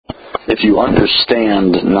if you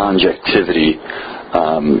understand non-objectivity,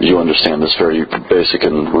 you understand this very basic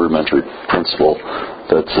and rudimentary principle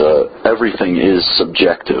that everything is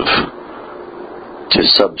subjective to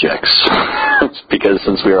subjects. Because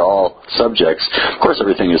since we are all subjects, of course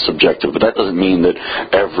everything is subjective, but that doesn't mean that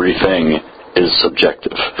everything is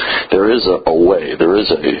subjective. There is a way, there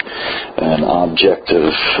is an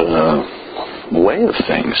objective way of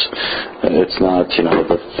things. It's not,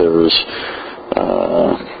 that there's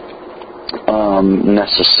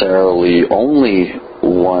necessarily only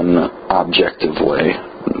one objective way,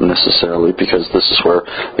 necessarily, because this is where,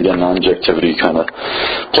 again, non-objectivity kind of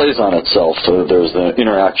plays on itself. So there's the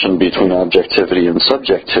interaction between objectivity and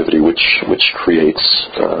subjectivity, which creates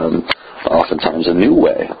oftentimes a new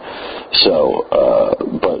way. So,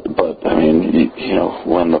 but I mean,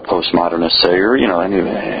 when the postmodernists say, or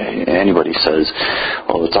anybody says,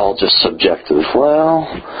 well, it's all just subjective. Well,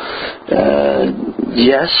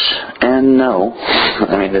 yes and no.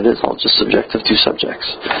 I mean, it is all just subjective to subjects.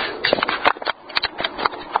 So.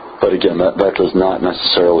 But again, that does not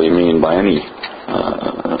necessarily mean by any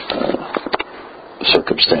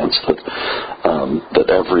circumstance that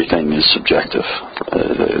everything is subjective,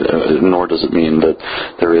 nor does it mean that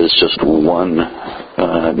there is just one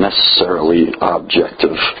necessarily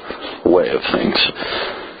objective way of things.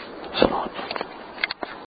 So